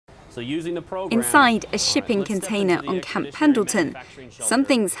So using the program, inside a shipping container on Camp Pendleton,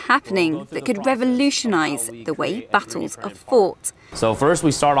 something's happening that could revolutionize the way battles are fought. So first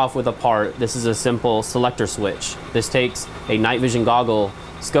we start off with a part. This is a simple selector switch. This takes a night vision goggle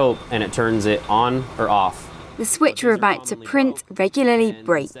scope and it turns it on or off. The switch we're about to print regularly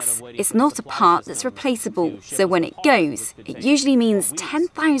breaks. It's not a part that's replaceable, so when it goes, it usually means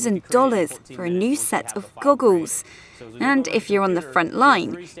 $10,000 for a new set of goggles. And if you're on the front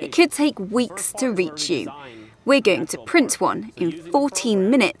line, it could take weeks to reach you. We're going to print one in 14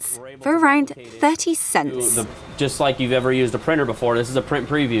 minutes for around 30 cents. Just like you've ever used a printer before, this is a print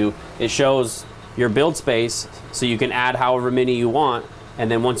preview. It shows your build space, so you can add however many you want. And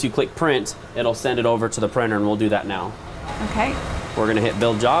then once you click print, it'll send it over to the printer, and we'll do that now. Okay. We're gonna hit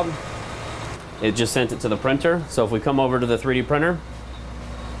build job. It just sent it to the printer. So if we come over to the 3D printer,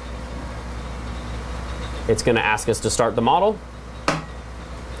 it's gonna ask us to start the model,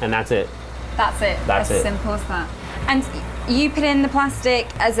 and that's it. That's it. That's as simple as that. And you put in the plastic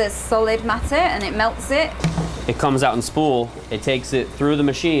as a solid matter and it melts it? It comes out in spool. It takes it through the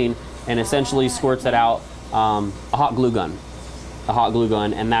machine and essentially squirts it out a hot glue gun.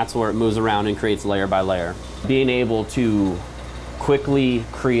 And that's where it moves around and creates layer by layer. Being able to quickly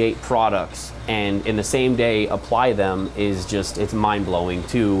create products and in the same day apply them is just, it's mind-blowing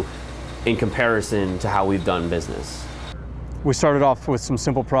in comparison to how we've done business. We started off with some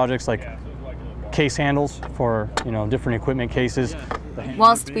simple projects like case handles for, different equipment cases.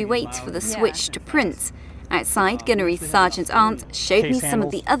 Whilst we wait for the switch to print, outside, Gunnery Sergeant Arndt showed me some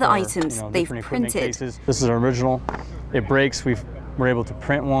of the other items they've printed. This is our original. It breaks. We're able to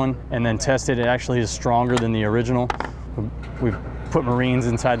print one and then test it. It actually is stronger than the original. We've put Marines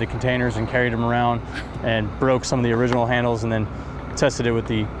inside the containers and carried them around and broke some of the original handles and then tested it with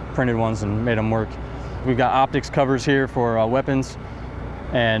the printed ones and made them work. We've got optics covers here for weapons,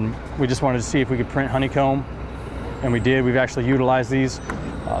 and we just wanted to see if we could print honeycomb, and we did. We've actually utilized these.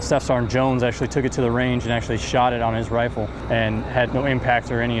 Staff Sergeant Jones actually took it to the range and actually shot it on his rifle and had no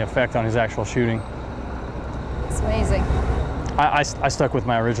impact or any effect on his actual shooting. It's amazing. I stuck with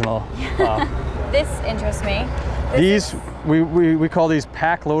my original. This interests me. We call these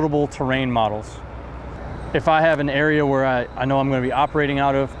pack loadable terrain models. If I have an area where I know I'm going to be operating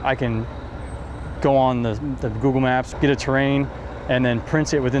out of, I can go on the Google Maps, get a terrain, and then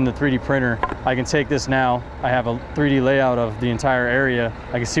print it within the 3D printer. I can take this now. I have a 3D layout of the entire area.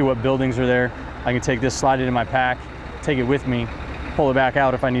 I can see what buildings are there. I can take this, slide it in my pack, take it with me, pull it back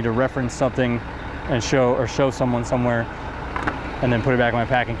out if I need to reference something and show someone somewhere, and then put it back in my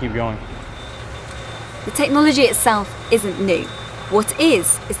pack and keep going. The technology itself isn't new. What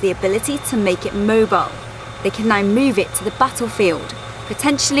is the ability to make it mobile. They can now move it to the battlefield,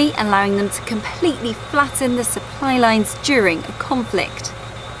 potentially allowing them to completely flatten the supply lines during a conflict.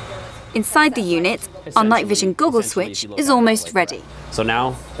 Inside the unit, our night vision goggle switch is almost ready. So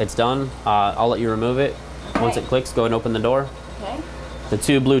now it's done. I'll let you remove it. Okay. Once it clicks, go ahead and open the door. Okay. The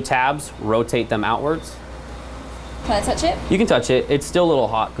two blue tabs, rotate them outwards. Can I touch it? You can touch it. It's still a little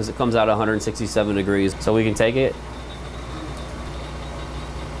hot because it comes out at 167 degrees. So we can take it.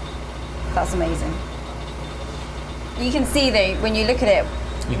 That's amazing. You can see though, when you look at it,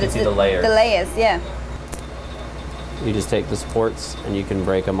 you can see the layers. The layers, yeah. You just take the supports and you can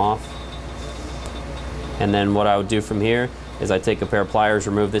break them off. And then what I would do from here is I take a pair of pliers,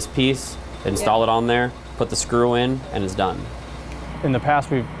 remove this piece, install it on there, put the screw in, and it's done. In the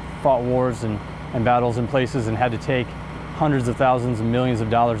past, we've fought wars and battles in places and had to take hundreds of thousands and millions of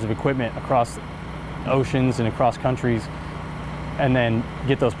dollars of equipment across oceans and across countries and then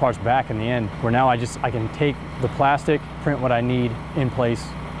get those parts back in the end. Where now I can take the plastic, print what I need in place,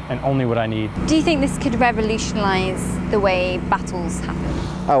 and only what I need. Do you think this could revolutionize the way battles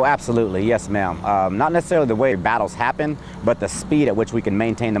happen? Oh, absolutely, yes ma'am. Not necessarily the way battles happen, but the speed at which we can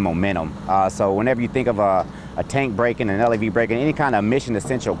maintain the momentum. So whenever you think of a tank breaking, an LAV breaking, any kind of mission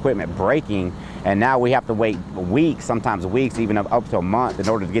essential equipment breaking, and now we have to wait weeks, sometimes weeks, even up to a month in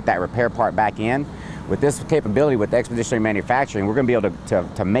order to get that repair part back in. With this capability with expeditionary manufacturing, we're going to be able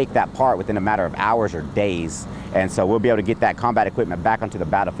to make that part within a matter of hours or days. And so we'll be able to get that combat equipment back onto the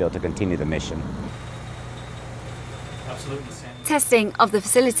battlefield to continue the mission. Testing of the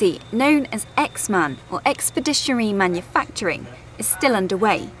facility, known as X-Man or Expeditionary Manufacturing, is still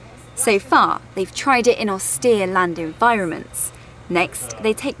underway. So far, they've tried it in austere land environments. Next,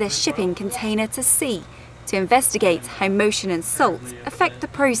 they take their shipping container to sea to investigate how motion and salt affect the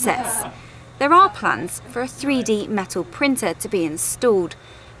process. There are plans for a 3D metal printer to be installed.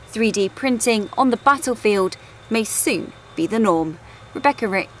 3D printing on the battlefield may soon be the norm. Rebecca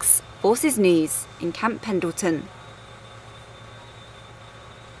Ricks, Forces News in Camp Pendleton.